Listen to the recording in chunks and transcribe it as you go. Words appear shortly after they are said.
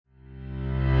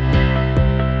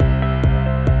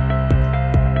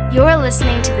You're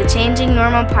listening to the Changing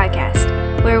Normal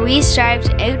podcast, where we strive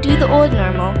to outdo the old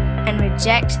normal and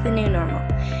reject the new normal.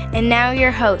 And now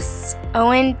your hosts,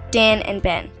 Owen, Dan, and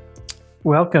Ben.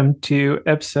 Welcome to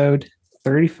episode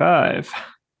 35.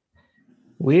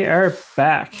 We are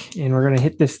back, and we're going to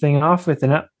hit this thing off with an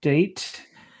update.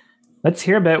 Let's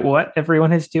hear about what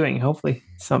everyone is doing. Hopefully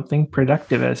something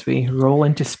productive as we roll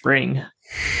into spring.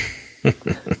 A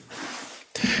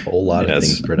whole lot of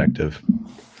things productive.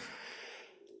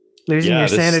 Losing your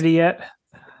sanity yet?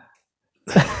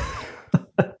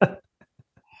 I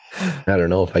don't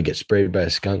know. If I get sprayed by a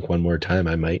skunk one more time,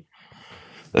 I might.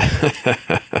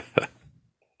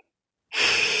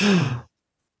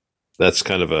 That's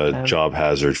kind of a job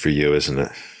hazard for you, isn't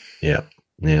it? Yeah.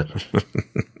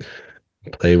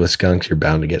 Play with skunks, you're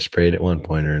bound to get sprayed at one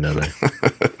point or another.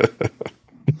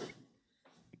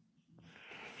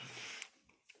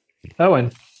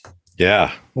 Owen.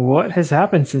 Yeah. What has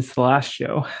happened since the last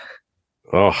show?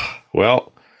 Oh,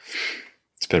 well,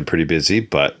 it's been pretty busy,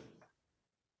 but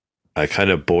I kind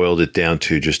of boiled it down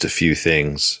to just a few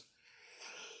things.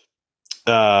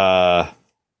 A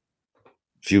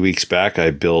few weeks back,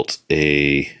 I built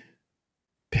a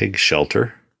pig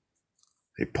shelter,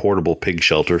 a portable pig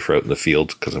shelter for out in the field,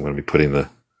 because I'm going to be putting the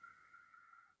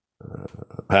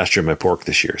pasture in my pork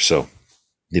this year. So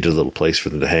needed a little place for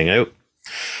them to hang out.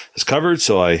 It's covered,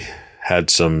 so I had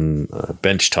some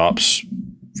bench tops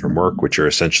from work, which are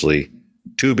essentially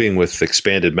tubing with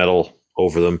expanded metal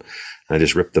over them. I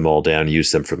just ripped them all down,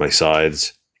 used them for my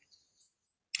sides.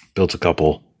 Built a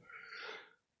couple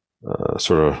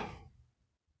sort of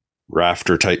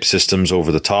rafter type systems over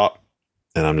the top,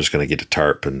 and I'm just going to get a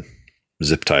tarp and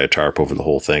zip tie a tarp over the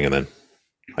whole thing, and then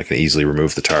I can easily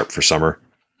remove the tarp for summer,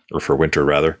 or for winter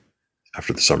rather,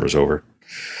 after the summer's over.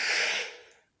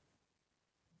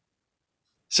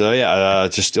 So yeah,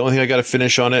 just the only thing I got to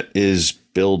finish on it is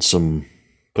put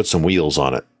some wheels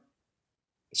on it.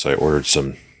 So I ordered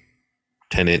some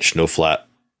 10-inch no flat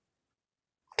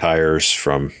tires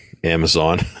from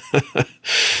Amazon.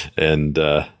 And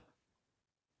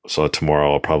so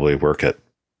tomorrow I'll probably work at,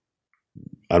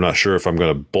 I'm not sure if I'm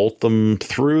going to bolt them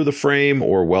through the frame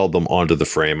or weld them onto the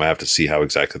frame. I have to see how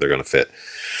exactly they're going to fit.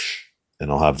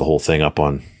 And I'll have the whole thing up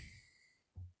on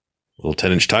little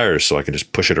 10-inch tires, so I can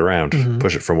just push it around,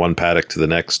 push it from one paddock to the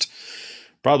next.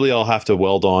 Probably I'll have to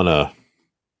weld on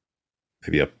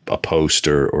maybe a post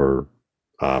or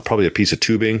probably a piece of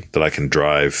tubing that I can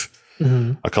drive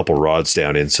a couple rods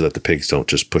down in, so that the pigs don't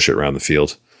just push it around the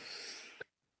field.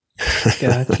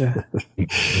 Gotcha.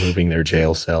 Moving their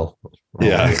jail cell.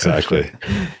 Yeah, exactly.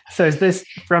 So is this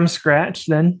from scratch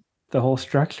then, the whole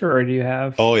structure, or do you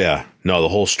have? Oh yeah, no, the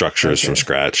whole structure is from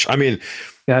scratch. I mean,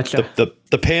 gotcha.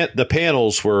 The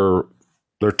panels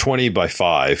they're 20 by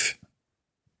 5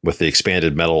 with the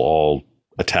expanded metal all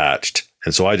attached,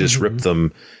 and so I just ripped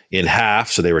them in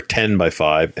half, so they were 10 by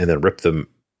 5, and then ripped them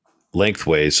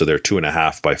lengthways, so they're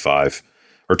 2.5 by 5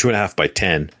 or 2.5 by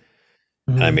 10,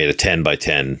 and I made a 10 by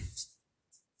 10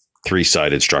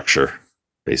 3-sided structure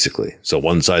basically. So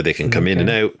one side they can come in and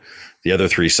out, the other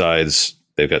 3 sides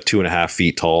they've got 2.5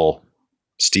 feet tall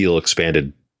steel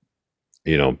expanded,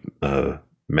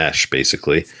 mesh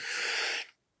basically,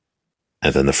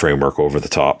 and then the framework over the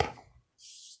top.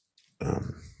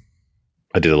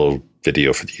 I did a little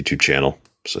video for the YouTube channel,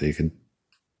 so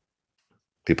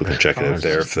people can check it out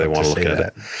there if they want to look at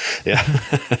it. Yeah.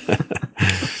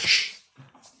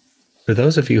 For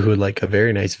those of you who would like a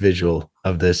very nice visual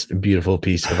of this beautiful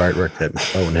piece of artwork that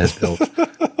Owen has built.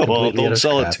 Well, don't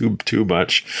sell it too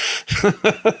much.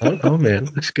 Oh man,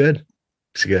 looks good.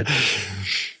 It's good.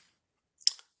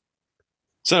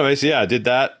 So anyways, yeah, I did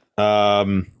that.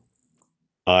 I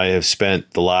have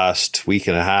spent the last week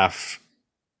and a half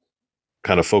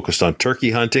kind of focused on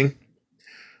turkey hunting.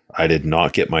 I did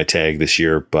not get my tag this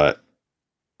year, but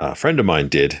a friend of mine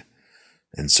did.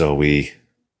 And so we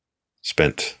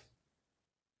spent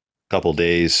a couple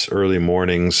days, early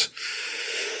mornings,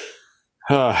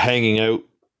 hanging out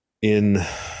in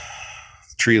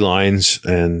tree lines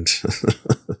and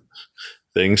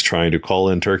things, trying to call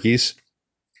in turkeys.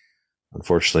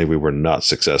 Unfortunately, we were not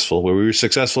successful. We were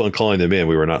successful in calling them in.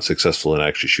 We were not successful in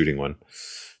actually shooting one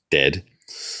dead.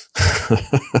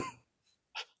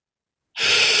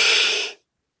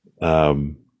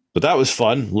 But that was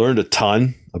fun. Learned a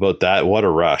ton about that. What a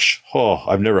rush. Oh,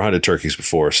 I've never hunted turkeys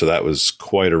before, so that was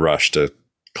quite a rush to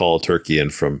call a turkey in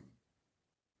from,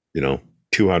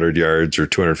 200 yards or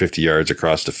 250 yards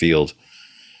across the field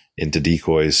into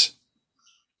decoys.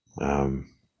 Yeah,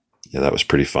 that was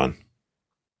pretty fun.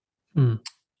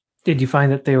 Did you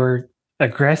find that they were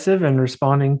aggressive and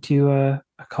responding to a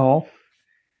call?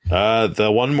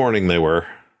 The one morning they were.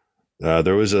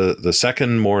 There was the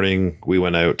second morning we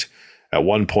went out. At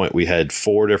one point, we had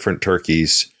 4 different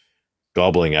turkeys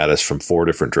gobbling at us from 4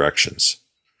 different directions.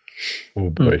 Oh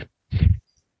boy!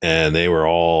 And they were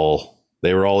all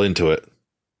into it,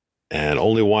 and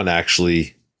only one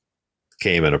actually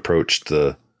came and approached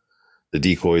the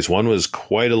decoys. One was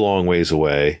quite a long ways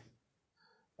away.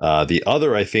 The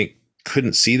other, I think,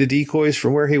 couldn't see the decoys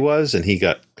from where he was, and he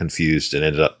got confused and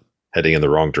ended up heading in the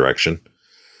wrong direction.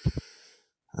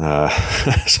 So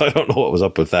I don't know what was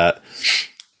up with that.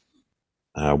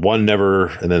 One never,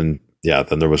 and then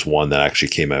there was one that actually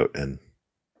came out and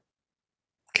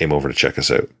came over to check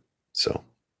us out. So,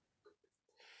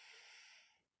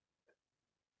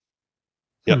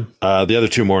 yeah. The other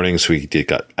 2 mornings we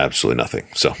got absolutely nothing.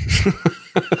 So,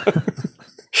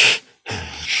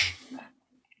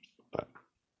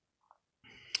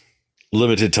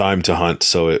 limited time to hunt,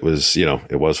 so it was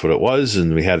it was what it was,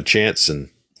 and we had a chance and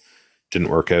didn't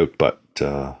work out, but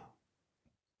it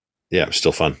was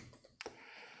still fun.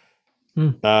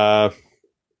 Got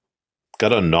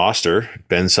on nostr.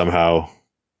 Ben somehow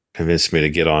convinced me to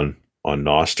get on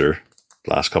nostr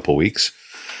the last couple of weeks,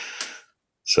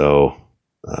 so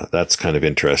that's kind of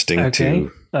interesting to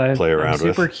play around with.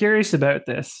 I'm super curious about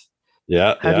this.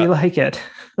 Yeah. How do you like it?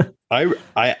 I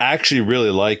actually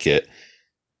really like it.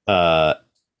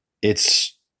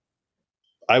 It's,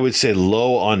 I would say,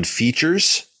 low on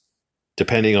features,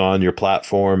 depending on your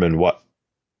platform and what's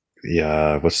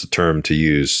the term to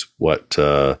use? What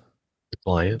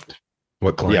client?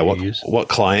 What client you use? What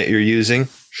client you're using?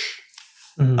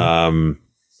 Mm-hmm.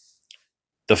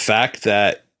 The fact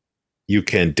that you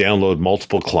can download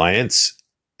multiple clients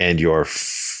and your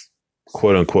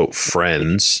quote unquote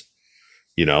friends,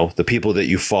 the people that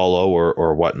you follow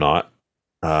or whatnot.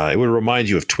 It would remind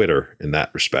you of Twitter in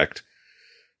that respect.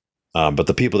 But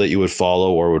the people that you would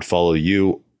follow or would follow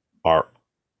you are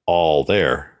all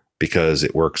there because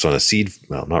it works on a seed.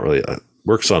 Well, not really.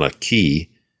 Works on a key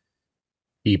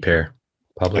pair.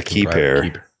 Public key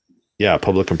pair. Yeah,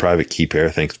 public and private key pair.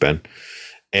 Thanks, Ben.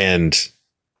 And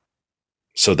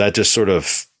so that just sort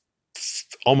of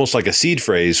almost like a seed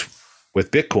phrase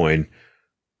with Bitcoin,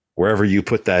 wherever you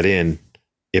put that in,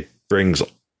 it brings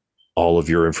all of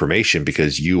your information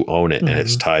because you own it and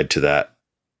it's tied to that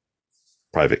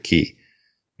private key.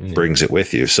 Brings it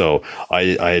with you. So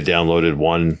I had downloaded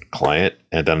one client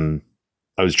and then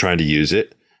I was trying to use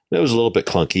it. It was a little bit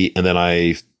clunky. And then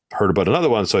I heard about another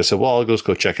one. So I said, well, I'll just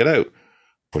go check it out.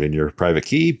 Put in your private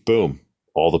key. Boom.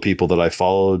 All the people that I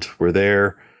followed were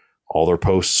there. All their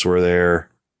posts were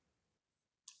there.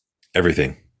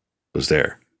 Everything was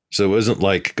there. So it wasn't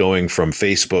like going from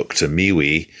Facebook to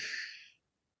MeWe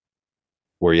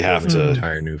where you have to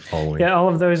entire new following. Yeah, all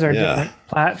of those are different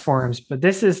platforms, but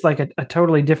this is like a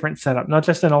totally different setup, not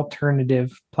just an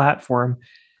alternative platform.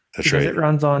 That's right. It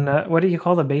runs on what do you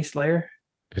call the base layer?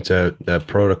 It's a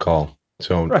protocol.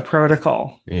 So a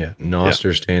protocol. Yeah,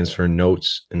 nostr stands for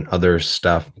notes and other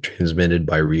stuff transmitted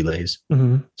by relays.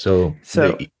 Mm-hmm. So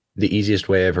the easiest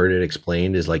way I've heard it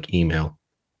explained is like email,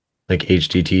 like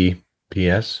HTTPS.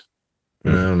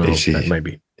 I don't know. That might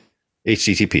be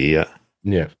HTTP. Yeah.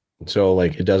 Yeah. So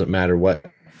like it doesn't matter what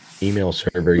email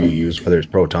server you use, whether it's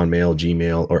Proton Mail,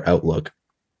 Gmail, or Outlook,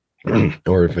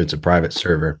 or if it's a private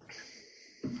server,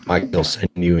 I'll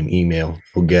send you an email.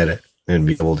 You'll get it and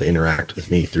be able to interact with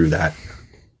me through that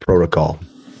protocol.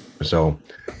 So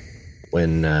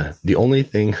when the only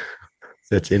thing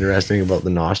that's interesting about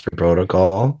the nostr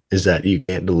protocol is that you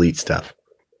can't delete stuff.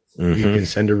 You can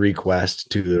send a request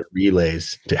to the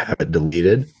relays to have it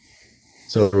deleted.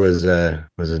 So there was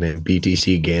his name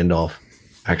BTC Gandalf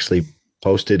actually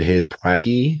posted his private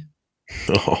key.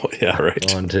 Oh yeah,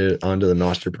 right. Onto the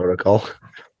nostr protocol.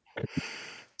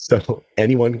 So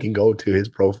anyone can go to his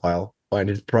profile, find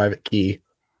his private key,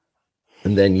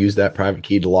 and then use that private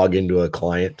key to log into a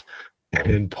client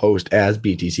and post as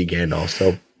BTC Gandalf.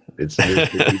 So it's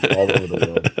people all over the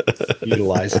world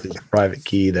utilize his private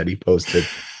key that he posted.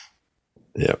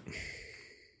 Yep.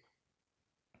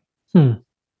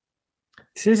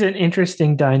 This is an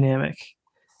interesting dynamic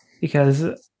because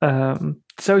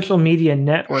social media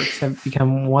networks have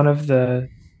become one of the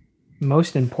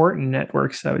most important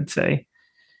networks, I would say,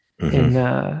 in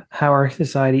how our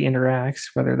society interacts,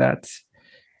 whether that's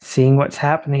seeing what's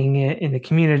happening in the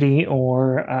community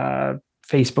or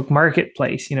Facebook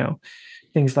Marketplace,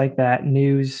 things like that,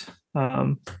 news,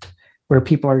 where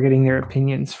people are getting their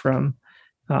opinions from.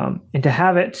 And to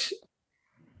have it,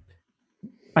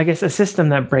 I guess, a system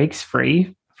that breaks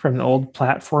free from the old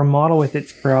platform model with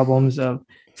its problems of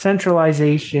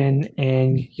centralization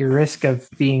and your risk of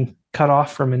being cut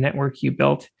off from a network you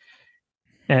built,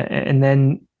 and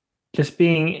then just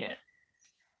being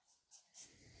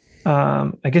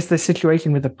I guess the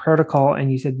situation with the protocol,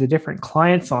 and you said the different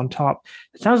clients on top,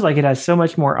 it sounds like it has so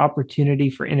much more opportunity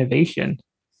for innovation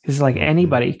because like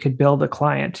anybody could build a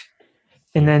client.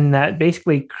 And then that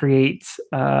basically creates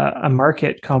a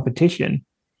market competition,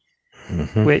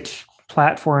 which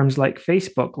platforms like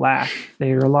Facebook lack.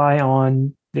 They rely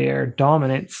on their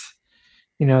dominance,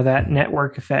 that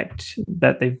network effect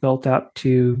that they've built up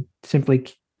to simply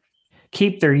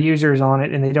keep their users on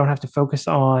it, and they don't have to focus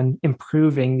on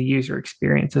improving the user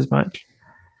experience as much.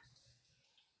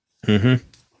 Mm-hmm.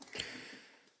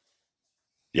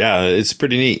 Yeah, it's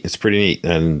pretty neat. It's pretty neat,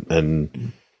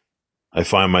 and I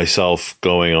find myself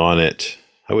going on it.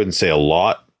 I wouldn't say a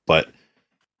lot, but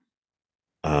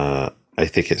I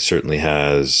think it certainly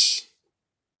has.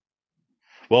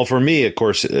 Well, for me, of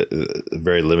course, a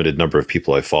very limited number of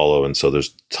people I follow, and so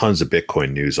there's tons of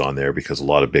Bitcoin news on there because a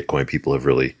lot of Bitcoin people have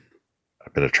really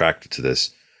been attracted to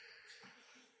this.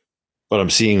 But I'm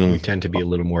seeing We tend to be a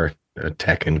little more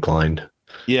tech inclined.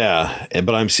 Yeah,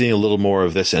 but I'm seeing a little more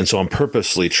of this, and so I'm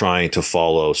purposely trying to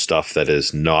follow stuff that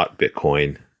is not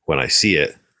Bitcoin when I see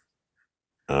it,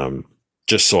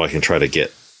 just so I can try to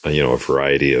get a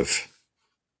variety of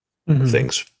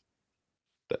things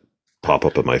that pop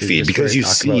up in my feed because you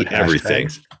see everything.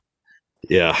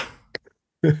 Yeah,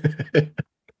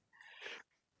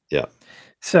 yeah.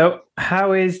 So,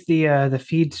 how is the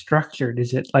feed structured?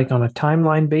 Is it like on a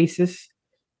timeline basis,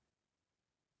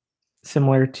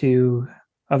 similar to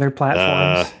other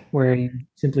platforms where you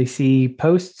simply see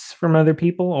posts from other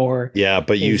people, or yeah,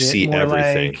 but you see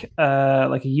everything,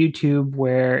 like a YouTube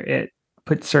where it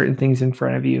puts certain things in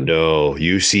front of you? No,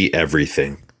 you see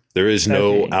everything. There is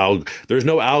no there's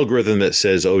no algorithm that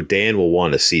says, "Oh, Dan will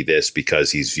want to see this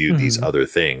because he's viewed these other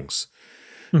things,"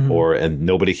 and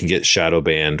nobody can get shadow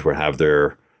banned or have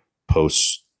their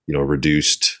posts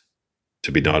reduced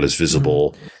to be not as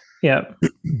visible. Yeah.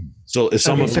 So if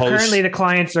someone so currently the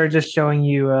clients are just showing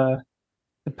you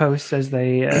the posts as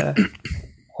they have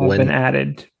been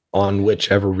added on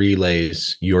whichever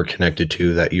relays you're connected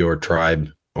to, that your tribe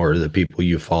or the people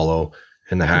you follow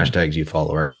and the hashtags you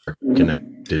follow are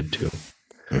connected to.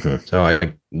 So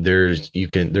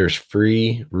there's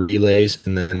free relays,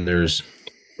 and then there's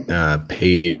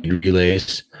paid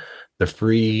relays. The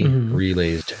free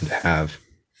relays tend to have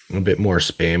a bit more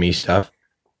spammy stuff.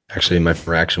 Actually, my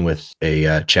interaction with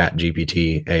a Chat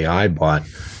GPT AI bot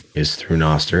is through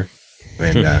Nostr,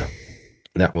 and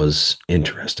that was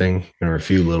interesting. There were a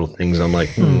few little things I'm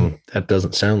like, that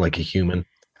doesn't sound like a human.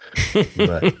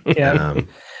 But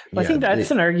I think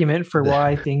that's an argument for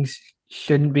why things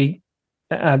shouldn't be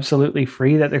absolutely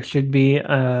free, that there should be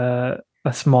a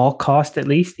small cost at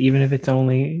least, even if it's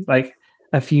only like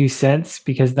a few cents,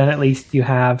 because then at least you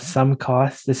have some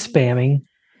cost to spamming.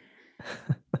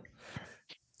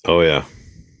 Oh yeah.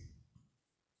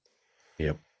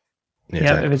 Yep. Exactly.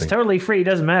 Yeah, if it's totally free, it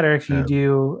doesn't matter if you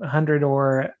do 100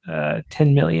 or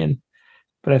 10 million.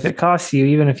 But if it costs you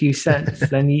even a few cents,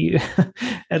 then you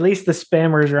at least the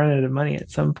spammers run out of money at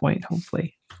some point,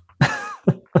 hopefully.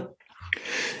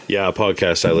 Yeah, a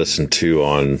podcast I listened to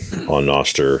on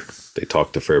Nostr, they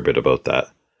talked a fair bit about that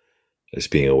as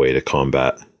being a way to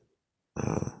combat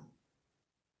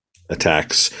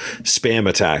spam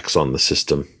attacks on the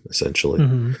system,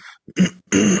 essentially.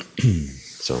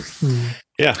 So,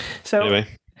 yeah. So, anyway,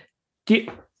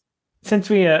 since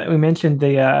we mentioned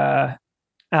the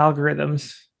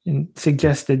algorithms and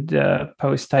suggested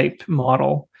post type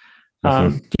model,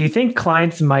 do you think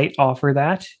clients might offer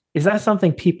that? Is that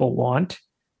something people want?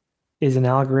 Is an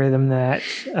algorithm that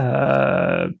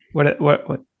what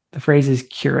the phrase is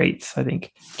curates? I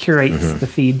think curates the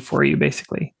feed for you,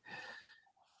 basically.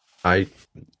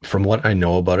 From what I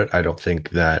know about it, I don't think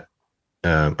that.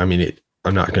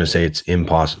 I'm not going to say it's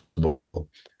impossible,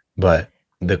 but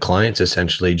the clients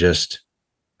essentially just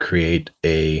create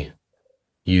a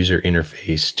user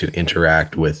interface to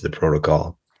interact with the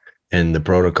protocol, and the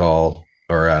protocol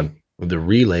or the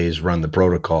relays run the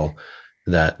protocol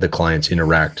that the clients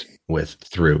interact with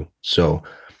through. So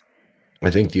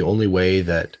I think the only way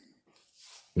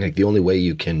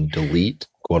you can delete,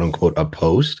 quote unquote, a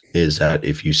post is that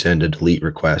if you send a delete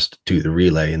request to the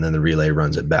relay, and then the relay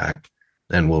runs it back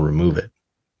and will remove it.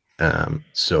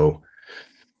 So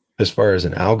as far as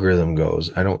an algorithm goes,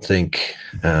 I don't think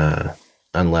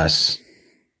unless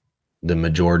the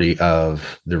majority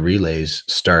of the relays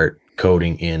start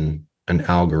coding in an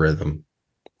algorithm,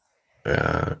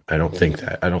 I don't think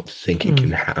it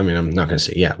can I'm not going to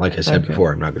say, like I said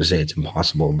before, I'm not going to say it's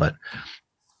impossible, but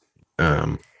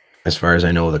as far as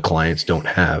I know, the clients don't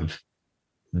have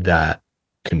that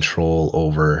control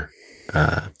over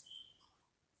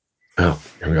Oh,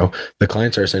 here we go. The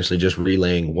clients are essentially just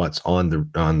relaying what's on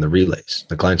the relays.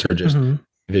 The clients are just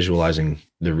visualizing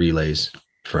the relays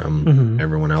from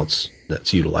everyone else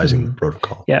that's utilizing the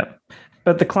protocol. Yeah.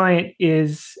 But the client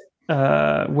is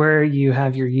where you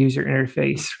have your user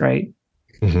interface, right?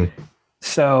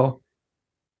 So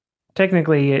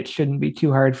technically, it shouldn't be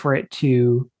too hard for it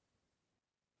to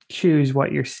choose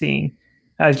what you're seeing.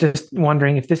 I was just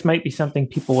wondering if this might be something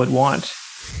people would want,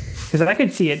 because I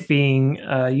could see it being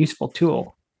a useful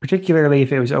tool, particularly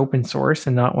if it was open source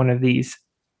and not one of these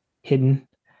hidden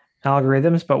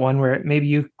algorithms, but one where maybe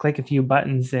you click a few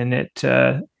buttons and it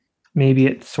maybe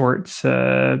it sorts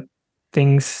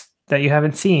things that you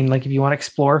haven't seen, like if you want to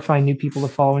explore, find new people to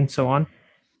follow, and so on.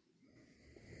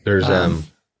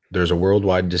 There's a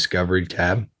worldwide discovery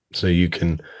tab, so you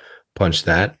can punch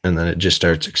that, and then it just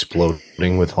starts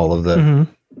exploding with all of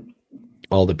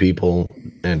the people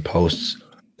and posts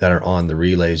that are on the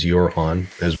relays you're on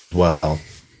as well.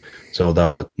 So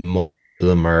most of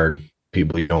them are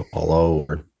people you don't follow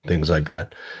or things like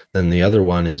that. Then the other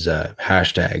one is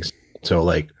hashtags. So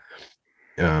like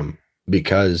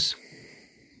because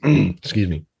excuse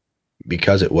me,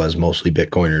 because it was mostly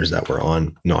Bitcoiners that were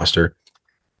on Nostr,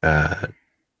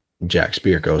 Jack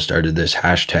Spirko started this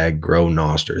hashtag grow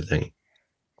Nostr thing.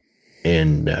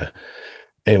 And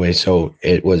anyway, so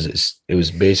it was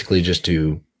basically just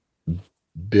to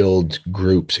build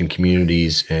groups and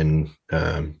communities, and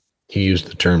he used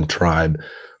the term tribe,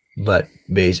 but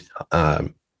it's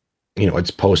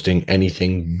posting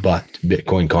anything but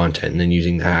Bitcoin content, and then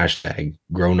using the hashtag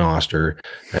grow Nostr,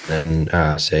 and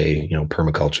then say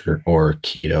permaculture or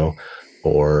keto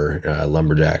or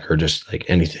lumberjack or just like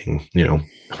anything,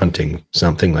 hunting,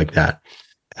 something like that.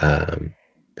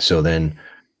 So then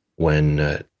when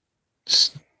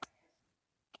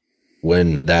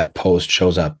that post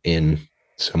shows up in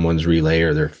someone's relay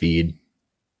or their feed,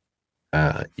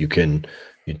 you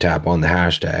tap on the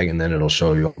hashtag, and then it'll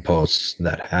show you posts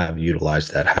that have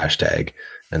utilized that hashtag.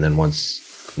 And then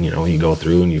once you go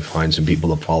through and you find some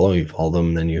people to follow, you follow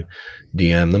them, then you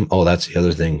DM them. Oh, that's the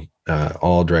other thing.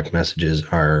 All direct messages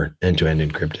are end-to-end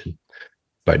encrypted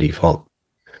by default,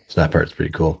 so that part's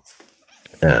pretty cool.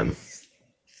 And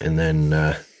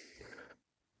then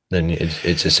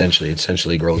it's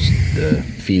essentially grows the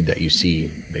feed that you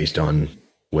see based on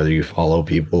whether you follow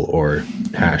people or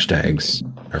hashtags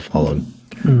are followed.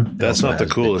 That's not the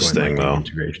coolest thing, though.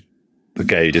 Integration.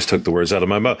 Okay, you just took the words out of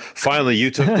my mouth. Finally, you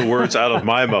took the words out of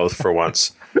my mouth for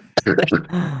once.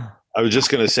 I was just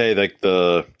going to say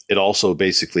that it also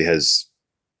basically has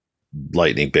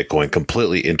Lightning Bitcoin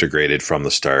completely integrated from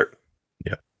the start.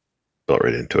 Yeah, built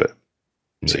right into it.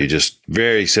 So you just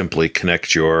very simply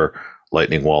connect your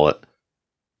Lightning wallet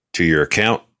to your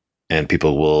account, and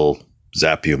people will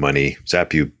zap you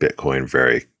Bitcoin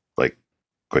very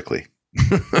quickly.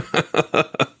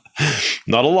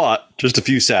 Not a lot, just a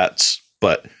few sats,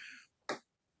 but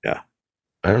yeah.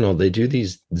 I don't know. They do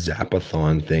these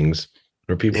zapathon things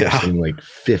where people are seeing like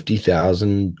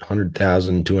 50,000,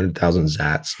 100,000, 200,000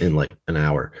 zats in like an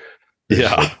hour. They're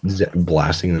just,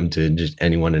 blasting them to just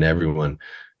anyone and everyone.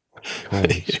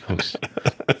 Holy smokes.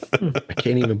 I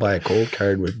can't even buy a cold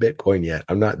card with Bitcoin yet.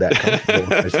 I'm not that comfortable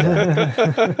with myself.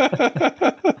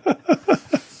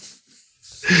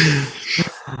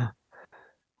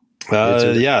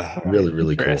 Really,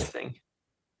 really cool.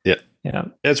 Yeah.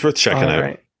 It's worth checking out.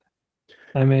 Right.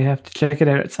 I may have to check it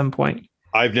out at some point.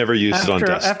 I've never used it on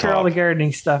desktop. After all the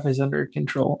gardening stuff is under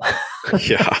control.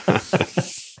 Yeah.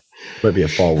 Might be a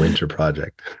fall-winter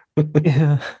project.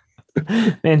 Yeah.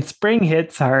 Man, spring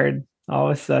hits hard. All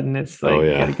of a sudden, it's like,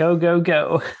 you gotta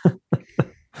go.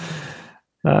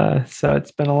 So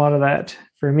it's been a lot of that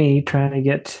for me, trying to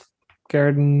get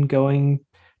garden going,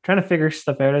 trying to figure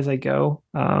stuff out as I go.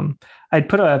 I'd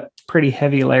put a pretty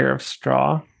heavy layer of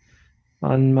straw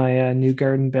on my new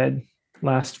garden bed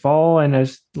last fall, and I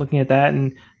was looking at that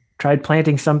and tried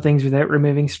planting some things without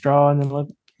removing straw, and then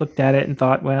looked at it and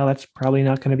thought, well, that's probably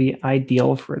not going to be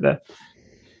ideal for the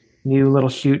new little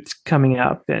shoots coming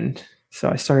up. And so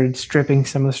I started stripping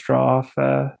some of the straw off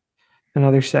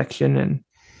another section, and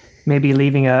maybe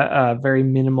leaving a very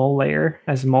minimal layer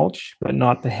as mulch, but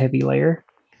not the heavy layer,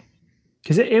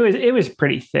 because it was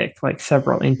pretty thick, like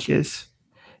several inches.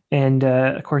 And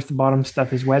of course the bottom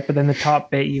stuff is wet, but then the top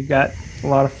bit, you've got a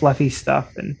lot of fluffy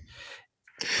stuff, and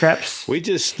perhaps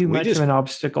too much of an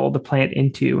obstacle to plant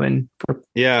into and for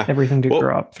everything to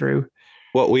grow up through.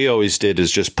 What we always did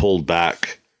is just pulled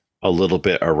back a little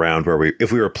bit around where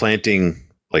if we were planting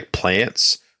like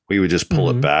plants, we would just pull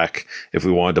it back. If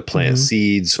we wanted to plant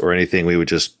seeds or anything, we would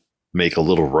just make a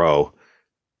little row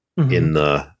in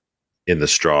the in the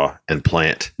straw and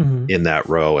plant in that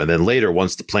row. And then later,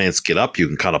 once the plants get up, you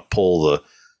can kind of pull the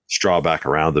straw back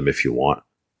around them if you want.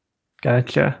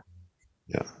 Gotcha.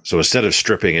 Yeah. So instead of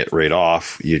stripping it right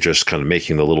off, you're just kind of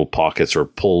making the little pockets or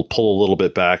pull a little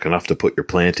bit back enough to put your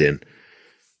plant in,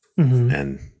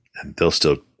 and they'll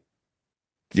still,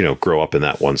 grow up in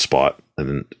that one spot. And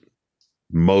then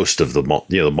most of the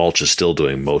mulch is still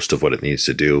doing most of what it needs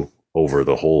to do over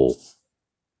the whole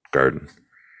garden.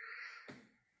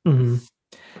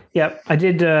 Yep, I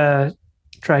did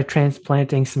try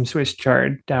transplanting some Swiss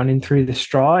chard down in through the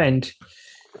straw, and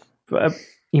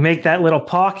you make that little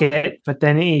pocket, but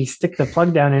then you stick the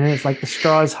plug down in it. It's like the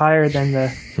straw is higher than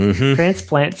the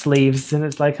transplant sleeves, and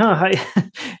it's like, and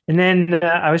then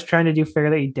I was trying to do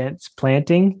fairly dense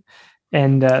planting,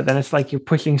 and then it's like you're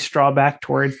pushing straw back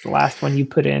towards the last one you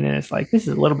put in, and it's like, this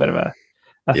is a little bit of a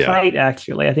fight,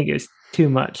 actually. I think it was too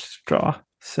much straw.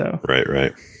 So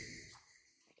right.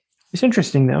 It's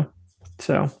interesting, though.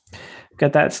 So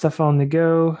got that stuff on the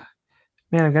go.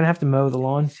 Man, I'm going to have to mow the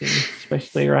lawn soon,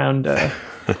 especially around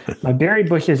my berry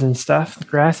bushes and stuff. The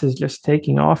grass is just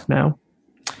taking off now.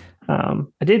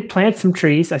 I did plant some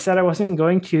trees. I said I wasn't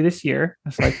going to this year. I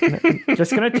was like, I'm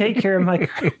just going to take care of my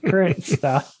current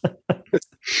stuff.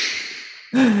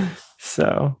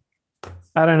 So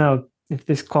I don't know if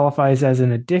this qualifies as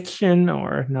an addiction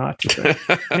or not.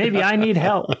 Maybe I need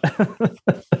help.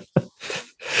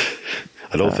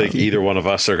 I don't think either one of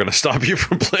us are going to stop you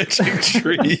from planting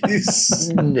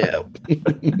trees. No.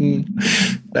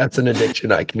 That's an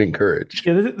addiction I can encourage.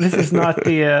 Yeah, this is not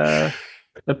the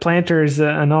Planters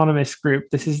Anonymous group.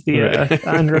 This is the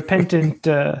unrepentant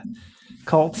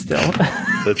cult still.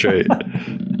 That's right.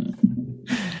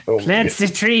 Plant the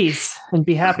trees and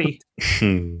be happy.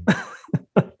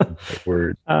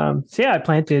 Word. So yeah, I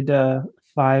planted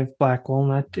 5 black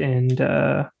walnut and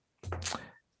I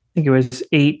think it was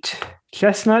 8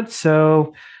 chestnuts. So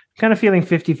I'm kind of feeling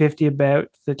 50-50 about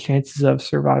the chances of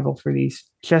survival for these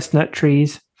chestnut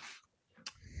trees.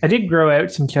 I did grow out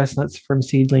some chestnuts from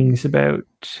seedlings about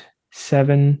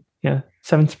 7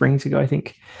 springs ago, I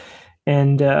think.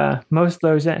 And most of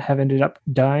those have ended up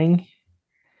dying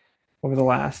over the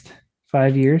last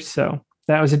 5 years. So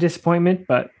that was a disappointment,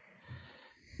 but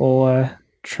we'll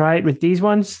try it with these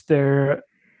ones. They're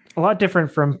a lot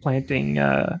different from planting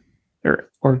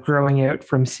or growing out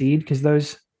from seed, because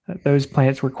those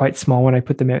plants were quite small when I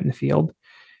put them out in the field.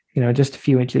 Just a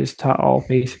few inches tall,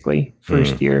 basically,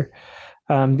 first year.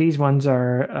 These ones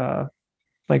are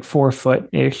like 4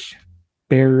 foot-ish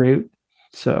bare root.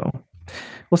 So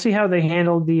we'll see how they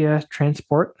handle the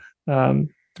transport.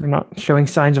 They're not showing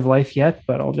signs of life yet,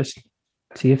 but I'll just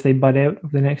see if they bud out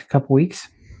over the next couple weeks.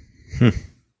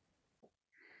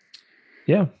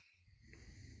 Yeah.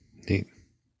 Neat.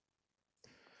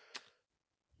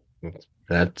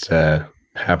 That's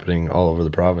happening all over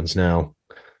the province now.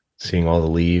 Seeing all the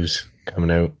leaves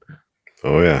coming out.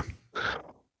 Oh yeah.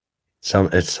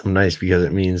 It's nice because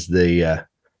it means the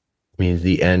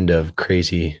end of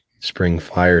crazy spring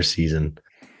fire season.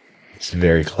 It's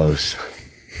very close.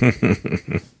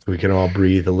 We can all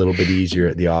breathe a little bit easier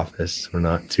at the office. We're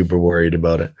not super worried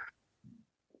about it.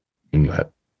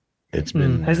 But it's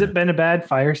been. Has it been a bad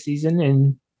fire season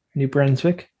in New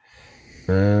Brunswick?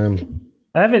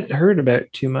 I haven't heard about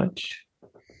too much.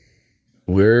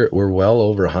 We're well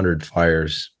over 100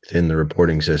 fires within the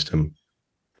reporting system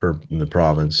for the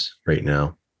province right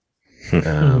now.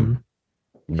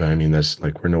 But I mean, that's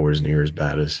like, we're nowhere near as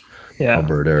bad as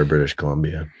Alberta or British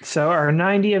Columbia. So are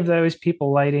 90 of those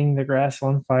people lighting the grass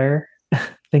on fire,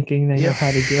 thinking they know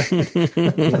how to do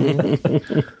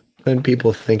it? Then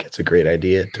people think it's a great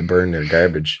idea to burn their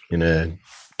garbage in a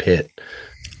pit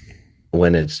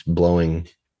when it's blowing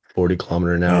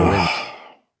 40-kilometer-an-hour winds.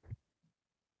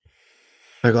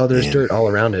 Like, oh, there's dirt all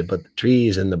around it, but the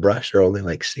trees and the brush are only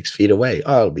like 6 feet away.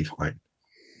 Oh, it'll be fine.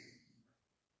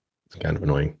 It's kind of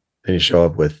annoying. Then you show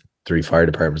up with 3 fire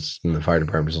departments, and the fire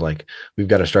department's like, we've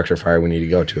got a structure fire we need to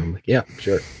go to. I'm like, yeah,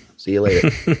 sure. See you later.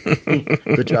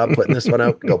 Good job putting this one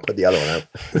out. Go put the other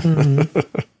one out.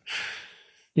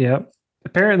 Yeah.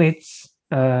 Apparently it's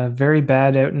very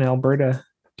bad out in Alberta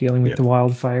dealing with the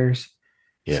wildfires.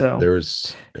 Yeah, so there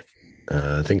was,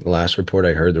 I think the last report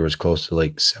I heard, there was close to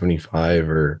like 75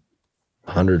 or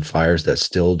 100 fires that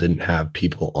still didn't have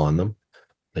people on them.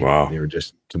 Like, wow. They were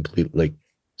just complete, like,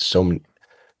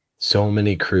 so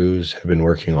many crews have been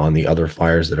working on the other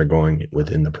fires that are going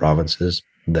within the provinces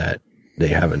that they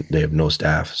have no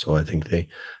staff. So I think there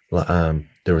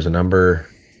was a number,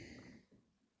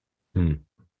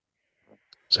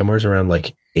 somewhere around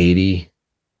like 80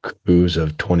 crews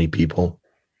of 20 people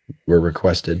were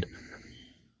requested.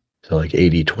 So like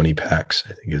 20 packs,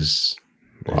 I think, is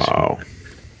Wow.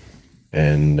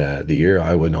 And the year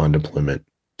I went on deployment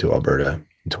to Alberta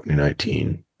in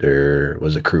 2019, there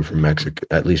was a crew from Mexico,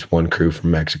 at least one crew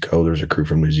from Mexico. There was a crew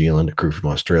from New Zealand, a crew from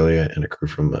Australia, and a crew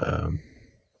from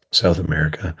South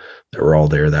America that were all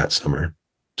there that summer.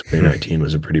 2019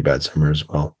 was a pretty bad summer as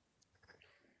well.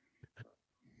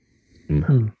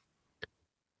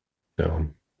 So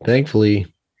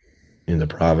thankfully, in the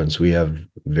province, we have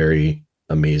very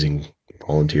amazing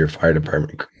volunteer fire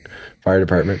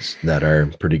departments that are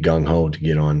pretty gung ho to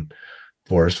get on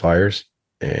forest fires,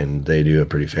 and they do a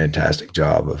pretty fantastic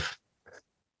job of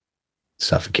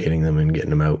suffocating them and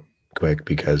getting them out quick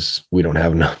because we don't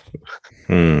have enough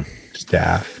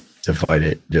staff to fight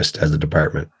it just as a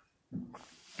department.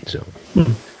 So,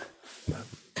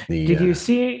 did you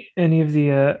see any of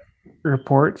the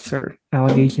reports or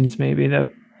allegations maybe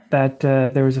that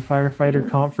there was a firefighter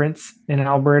conference in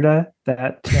Alberta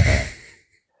that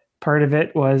part of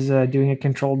it was doing a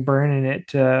controlled burn and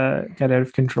it got out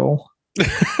of control?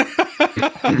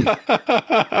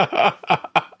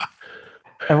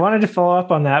 I wanted to follow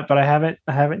up on that, but I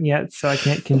haven't yet, so I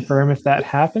can't confirm if that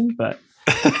happened. But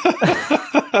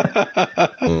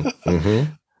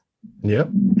yep,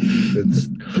 it's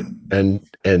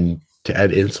and to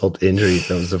add insult to injury,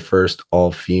 that was the first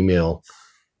all-female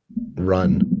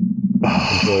run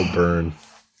controlled burn.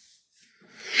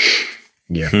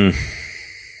 Yeah,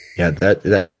 yeah,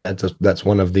 that's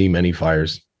one of the many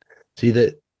fires. See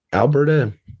that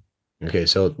Alberta. Okay,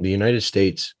 so the United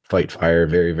States fight fire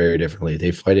very, very differently. They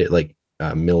fight it like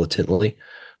militantly,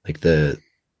 like the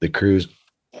crews.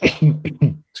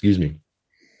 Excuse me.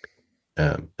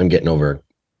 I'm getting over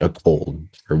a cold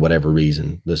for whatever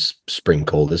reason. This spring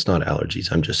cold. It's not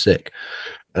allergies. I'm just sick.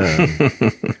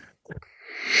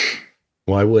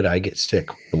 Why would I get sick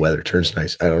when the weather turns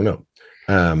nice? I don't know.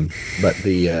 But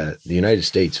the United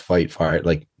States fight fire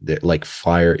like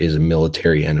fire is a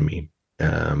military enemy.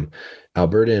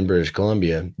 Alberta and British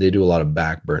Columbia, they do a lot of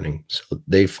back burning. So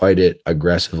they fight it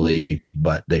aggressively,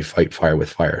 but they fight fire with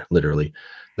fire, literally.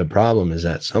 The problem is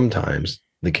that sometimes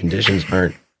the conditions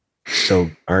aren't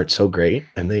so great,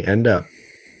 and they end up,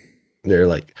 they're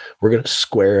like, we're going to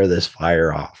square this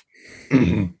fire off.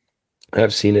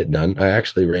 I've seen it done. I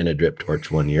actually ran a drip torch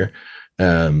one year.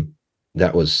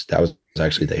 That was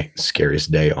actually the scariest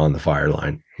day on the fire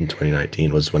line in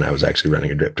 2019 was when I was actually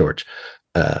running a drip torch.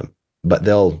 But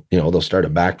they'll start a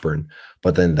back burn,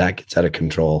 but then that gets out of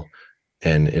control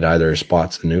and it either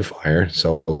spots a new fire.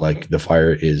 So like the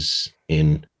fire is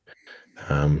in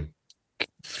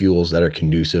fuels that are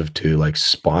conducive to like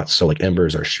spots. So like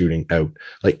embers are shooting out.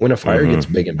 Like when a fire gets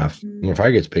big enough,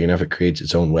 it creates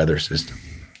its own weather system.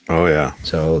 Oh yeah.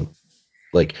 So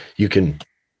like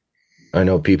I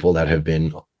know people that have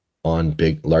been on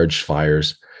large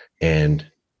fires, and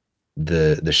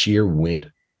the sheer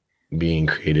wind being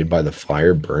created by the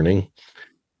fire burning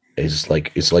is like,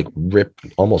 it's like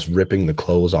almost ripping the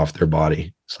clothes off their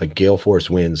body. It's like gale force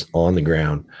winds on the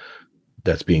ground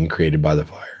that's being created by the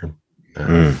fire.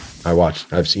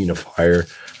 I've seen a fire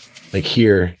like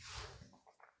here.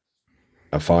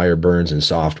 A fire burns in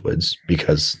softwoods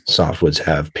because softwoods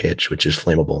have pitch, which is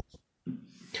flammable.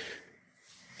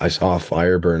 I saw a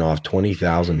fire burn off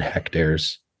 20,000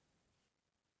 hectares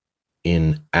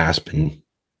in aspen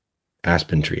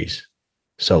trees.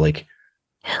 So like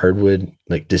hardwood,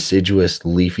 like deciduous,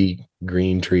 leafy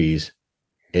green trees.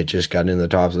 It just got into the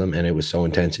tops of them, and it was so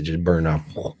intense it just burned off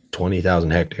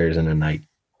 20,000 hectares in a night.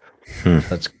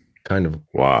 That's kind of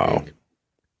wow. big.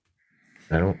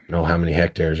 I don't know how many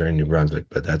hectares are in New Brunswick,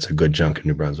 but that's a good chunk of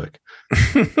New Brunswick.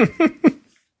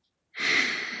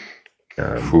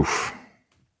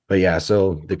 But yeah,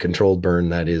 so the controlled burn,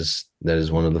 that is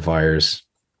one of the fires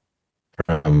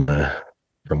from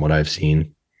what I've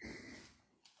seen.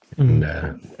 And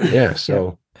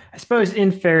so I suppose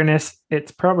in fairness,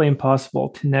 it's probably impossible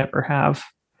to never have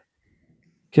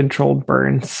controlled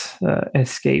burns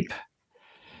escape.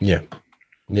 Yeah,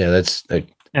 that's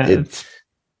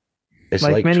it's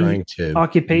like many trying to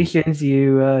occupations,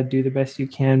 you do the best you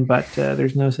can, but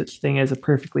there's no such thing as a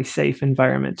perfectly safe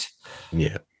environment.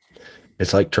 Yeah,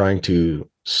 it's like trying to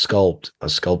sculpt a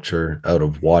sculpture out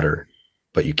of water,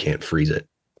 but you can't freeze it.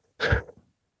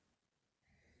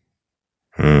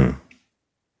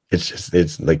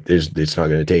 It's like it's not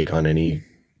going to take on any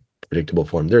predictable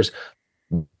form. There's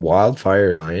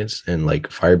wildfire science and like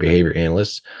fire behavior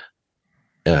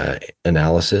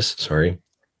analysis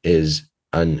is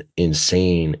an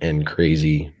insane and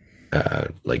crazy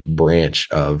like branch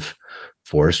of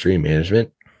forestry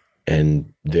management,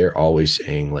 and they're always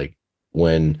saying like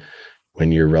when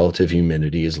your relative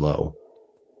humidity is low,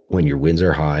 when your winds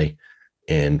are high,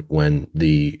 And when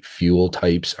the fuel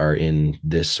types are in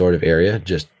this sort of area,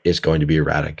 it's going to be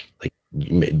erratic. Like,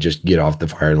 just get off the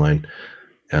fire line.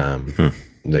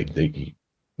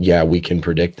 We can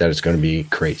predict that it's going to be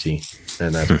crazy,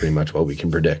 and that's pretty much what we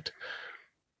can predict.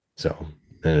 So,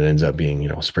 and it ends up being,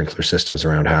 sprinkler systems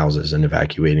around houses and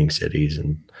evacuating cities.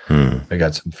 And I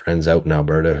got some friends out in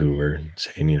Alberta who were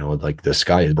saying, like the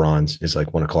sky is bronze. It's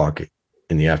like 1:00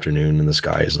 in the afternoon, and the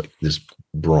sky is like this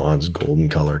bronze golden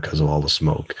color because of all the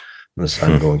smoke, and the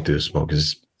sun going through the smoke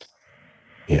is,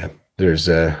 there's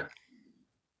a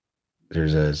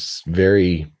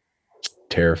very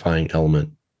terrifying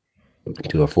element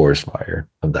to a forest fire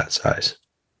of that size.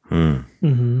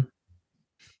 Mm-hmm.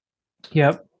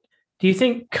 Yep. Do you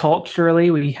think culturally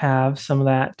we have some of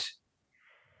that,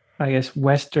 I guess,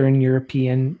 Western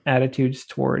European attitudes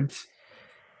towards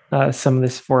some of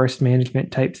this forest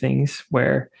management type things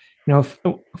where,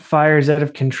 fires out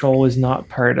of control is not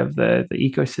part of the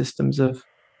ecosystems of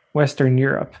Western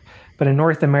Europe. But in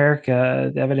North America,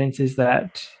 the evidence is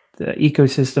that the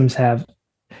ecosystems have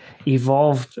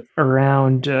evolved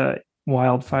around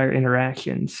wildfire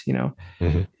interactions,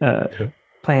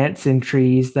 plants and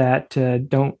trees that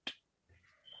don't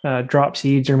drop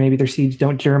seeds, or maybe their seeds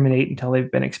don't germinate until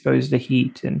they've been exposed to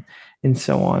heat and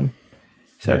so on.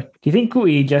 So do you think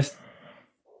we just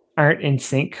aren't in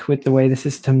sync with the way the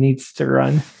system needs to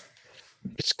run?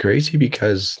 It's crazy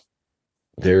because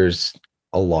there's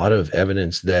a lot of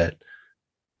evidence that,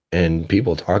 and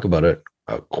people talk about it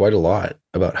quite a lot,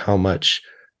 about how much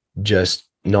just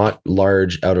not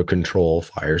large out of control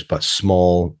fires, but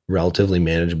small, relatively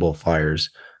manageable fires.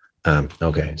 What's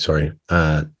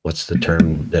the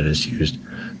term that is used?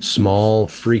 Small,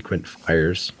 frequent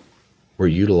fires were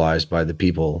utilized by the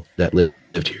people that lived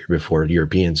here before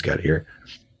Europeans got here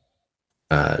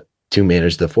to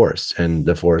manage the forests, and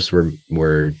the forests were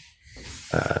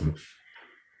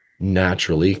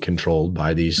naturally controlled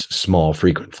by these small,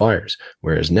 frequent fires.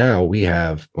 Whereas now we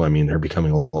have, they're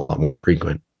becoming a lot more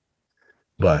frequent,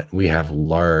 but we have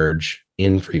large,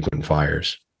 infrequent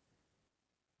fires,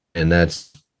 and that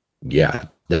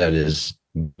is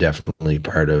definitely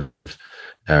part of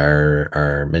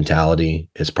our mentality.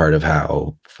 It's part of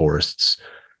how forests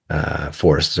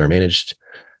are managed.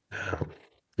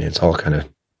 It's all kind of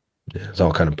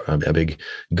a big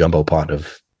gumbo pot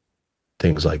of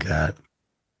things like that.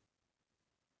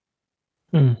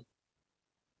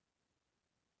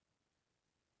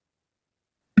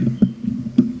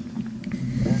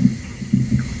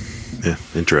 Yeah,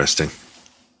 interesting.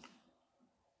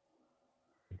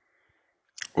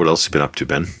 What else have you been up to,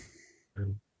 Ben?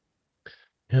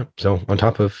 Yeah, so on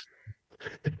top of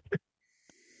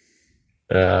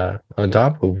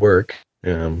work,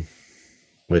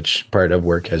 which part of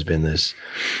work has been this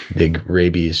big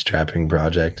rabies trapping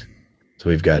project. So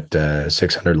we've got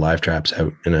 600 live traps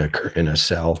out in a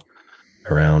cell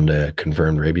around a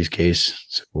confirmed rabies case.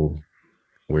 So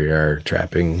we are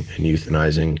trapping and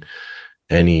euthanizing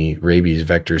any rabies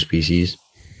vector species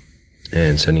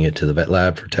and sending it to the vet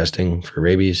lab for testing for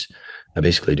rabies,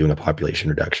 basically doing a population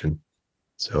reduction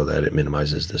so that it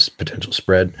minimizes this potential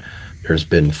spread. There's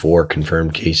been 4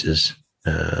 confirmed cases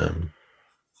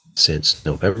since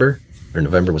November, or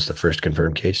November was the first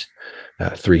confirmed case,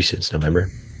 3 since November.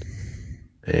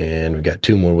 And we've got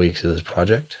 2 more weeks of this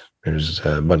project. There's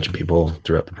a bunch of people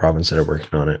throughout the province that are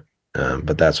working on it.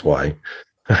 But that's why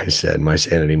I said my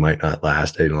sanity might not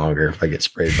last any longer if I get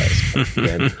sprayed by a skunk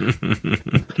again.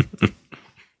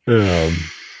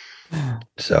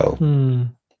 So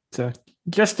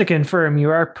just to confirm,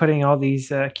 you are putting all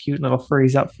these cute little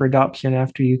furries up for adoption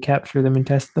after you capture them and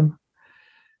test them?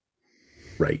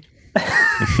 Right.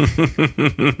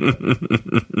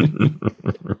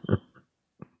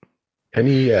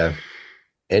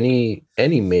 Any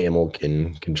mammal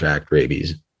can contract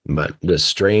rabies, but the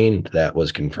strain that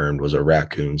was confirmed was a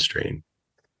raccoon strain.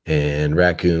 And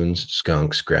raccoons,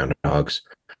 skunks, groundhogs,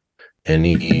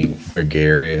 any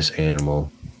gregarious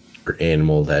animal or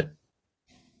animal that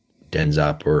dens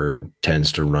up or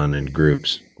tends to run in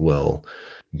groups will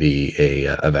be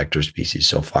a vector species.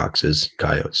 So foxes,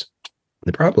 coyotes.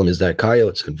 The problem is that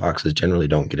coyotes and foxes generally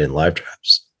don't get in live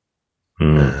traps,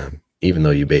 even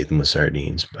though you bait them with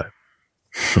sardines. But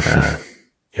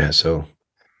so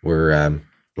we're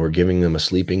giving them a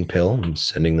sleeping pill and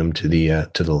sending them to the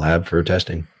lab for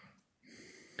testing.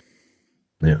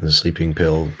 Yeah, the sleeping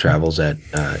pill travels at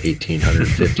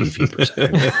 1,850 feet per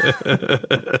second.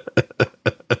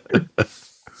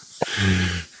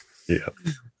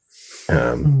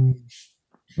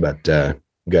 But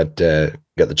got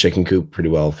the chicken coop pretty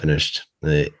well finished.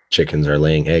 The chickens are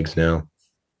laying eggs now.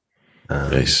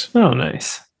 Nice. Oh,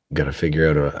 nice. got to figure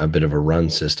out a bit of a run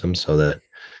system so that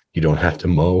you don't have to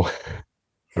mow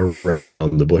around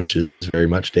the bushes very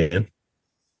much, Dan.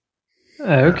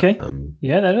 Okay.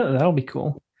 Yeah, that'll be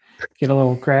cool. Get a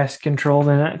little grass control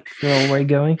in that little way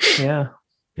going. Yeah.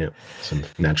 Yeah. Some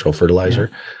natural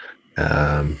fertilizer.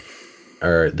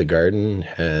 The garden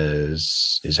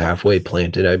is halfway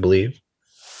planted, I believe.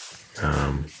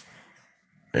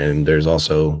 And there's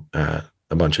also a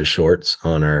bunch of shorts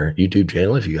on our YouTube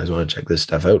channel. If you guys want to check this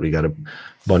stuff out, we got a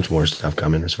bunch more stuff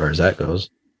coming as far as that goes.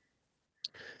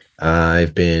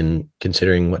 I've been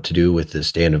considering what to do with the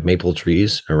stand of maple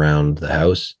trees around the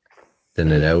house,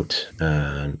 thin it out,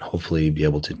 and hopefully be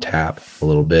able to tap a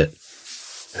little bit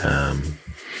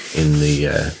in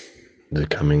the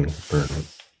coming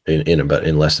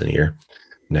in less than a year,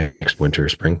 next winter or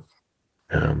spring,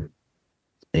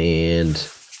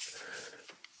 and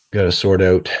got to sort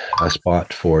out a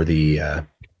spot for the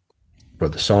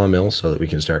sawmill so that we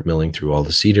can start milling through all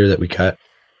the cedar that we cut.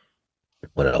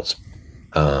 What else?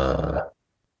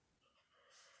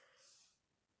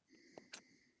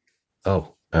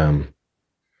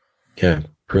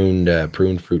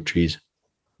 Pruned fruit trees.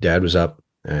 Dad was up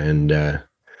and he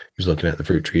was looking at the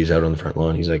fruit trees out on the front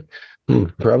lawn. He's like,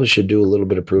 probably should do a little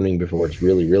bit of pruning before it's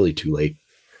really, really too late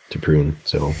to prune.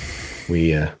 So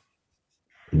we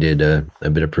did a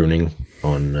bit of pruning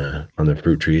on the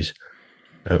fruit trees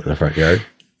out in the front yard,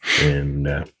 and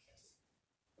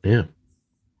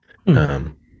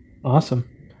Awesome.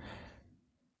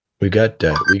 We got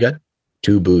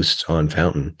 2 boosts on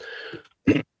Fountain.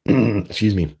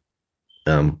 Excuse me.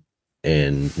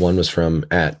 And one was from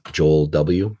at Joel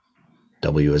W.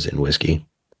 W as in whiskey.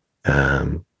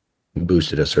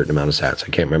 Boosted a certain amount of sats.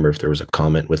 I can't remember if there was a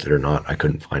comment with it or not. I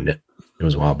couldn't find it. It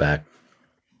was a while back.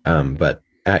 But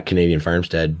at Canadian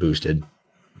Farmstead boosted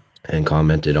and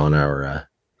commented on our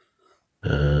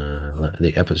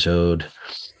the episode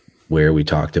where we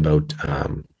talked about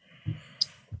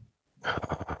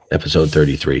episode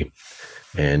 33,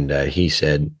 and he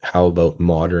said, "How about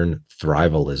modern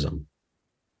thrivalism?"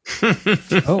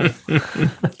 Oh,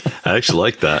 I actually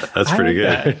like that. That's pretty good.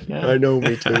 That, yeah. I know,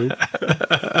 me too.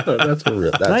 That's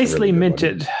nicely really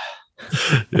minted.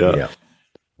 Yeah.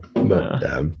 But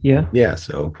yeah.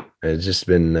 So it's just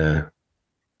been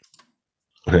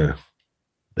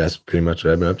that's pretty much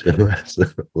what I've been up to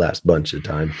the last bunch of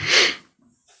time.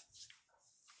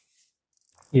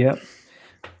 Yep.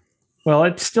 Well,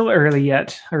 it's still early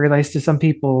yet. I realize to some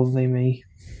people they may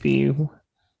be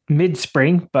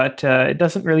mid-spring, but it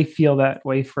doesn't really feel that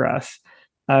way for us.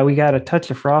 We got a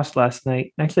touch of frost last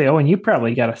night. Actually, Owen, you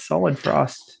probably got a solid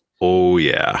frost. Oh,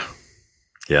 yeah.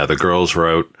 Yeah, the girls were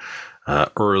out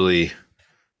early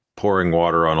pouring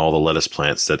water on all the lettuce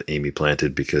plants that Amy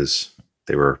planted because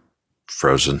they were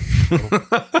frozen.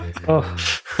 Oh.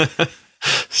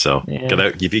 So get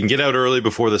out, if you can get out early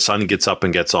before the sun gets up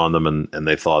and gets on them and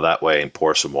they thaw that way and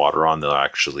pour some water on,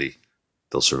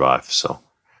 they'll survive. So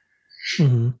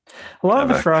a lot of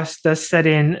the frost does set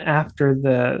in after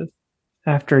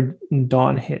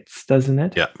dawn hits, doesn't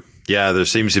it? Yeah. There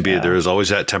seems to be there is always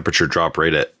that temperature drop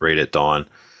right at dawn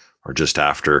or just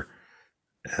after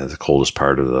the coldest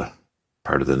part of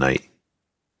the night.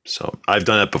 So I've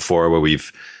done it before where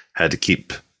we've had to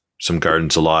keep some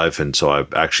gardens alive, and so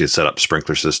I've actually set up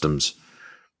sprinkler systems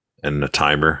and a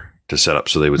timer to set up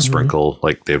so they would sprinkle,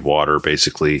 like they'd water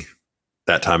basically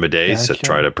that time of day to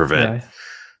try to prevent.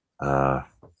 But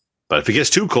if it gets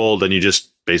too cold, then you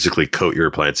just basically coat your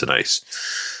plants in ice.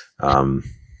 So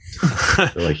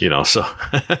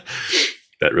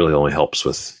that really only helps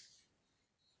with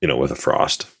a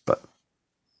frost. But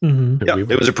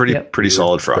it was a pretty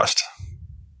solid frost.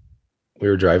 We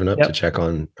were driving up to check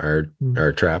on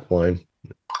our trap line,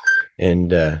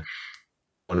 and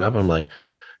went up. I'm like,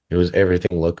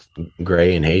 everything looked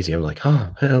gray and hazy. I'm like,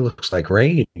 oh, it looks like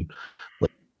rain.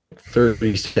 Like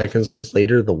 30 seconds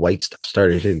later, the white stuff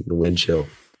started hitting the windshield.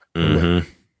 Like,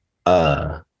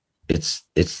 it's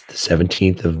the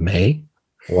 17th of May.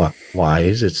 Why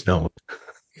is it snowing?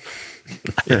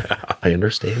 I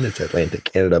understand it's Atlantic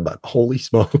Canada, but holy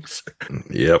smokes.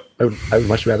 Yep. I would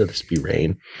much rather this be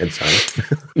rain and sun.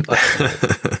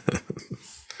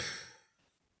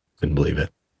 Couldn't believe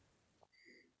it.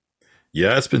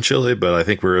 Yeah, it's been chilly, but I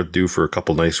think we're due for a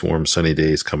couple nice, warm, sunny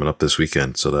days coming up this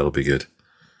weekend, so that'll be good.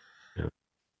 Yeah.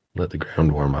 Let the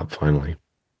ground warm up finally.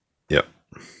 Yep.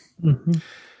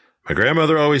 My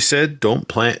grandmother always said, don't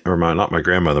plant, or not my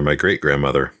grandmother, my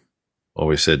great-grandmother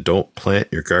always said, don't plant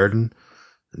your garden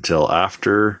until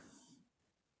after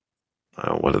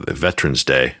Veterans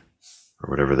Day or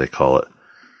whatever they call it.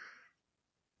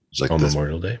 It's like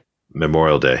Memorial Day.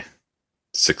 Memorial Day.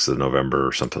 6th of November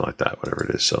or something like that, whatever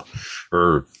it is. So,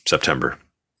 or September.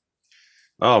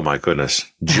 Oh my goodness.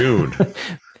 June.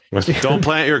 Don't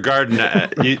plant your garden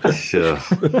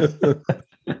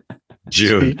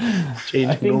June. I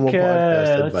think,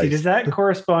 let's see, does that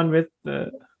correspond with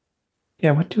the,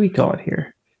 what do we call it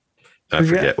here? I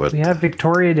forget what. We have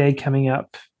Victoria Day coming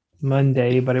up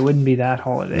Monday, but it wouldn't be that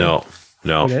holiday. No.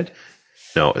 Would it?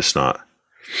 No, it's not.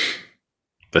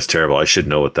 That's terrible. I should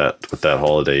know what that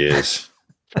holiday is.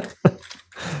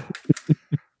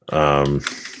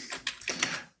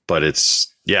 But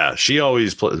it's, she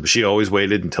always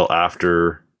waited until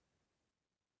after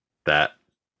that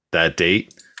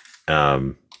date,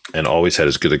 and always had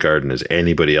as good a garden as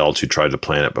anybody else who tried to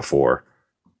plant it before.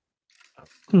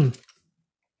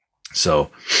 So,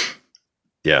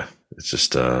 it's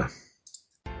just, I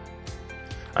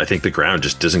think the ground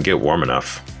just doesn't get warm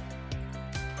enough.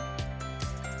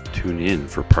 Tune in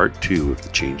for part 2 of the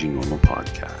Changing Normal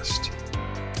podcast.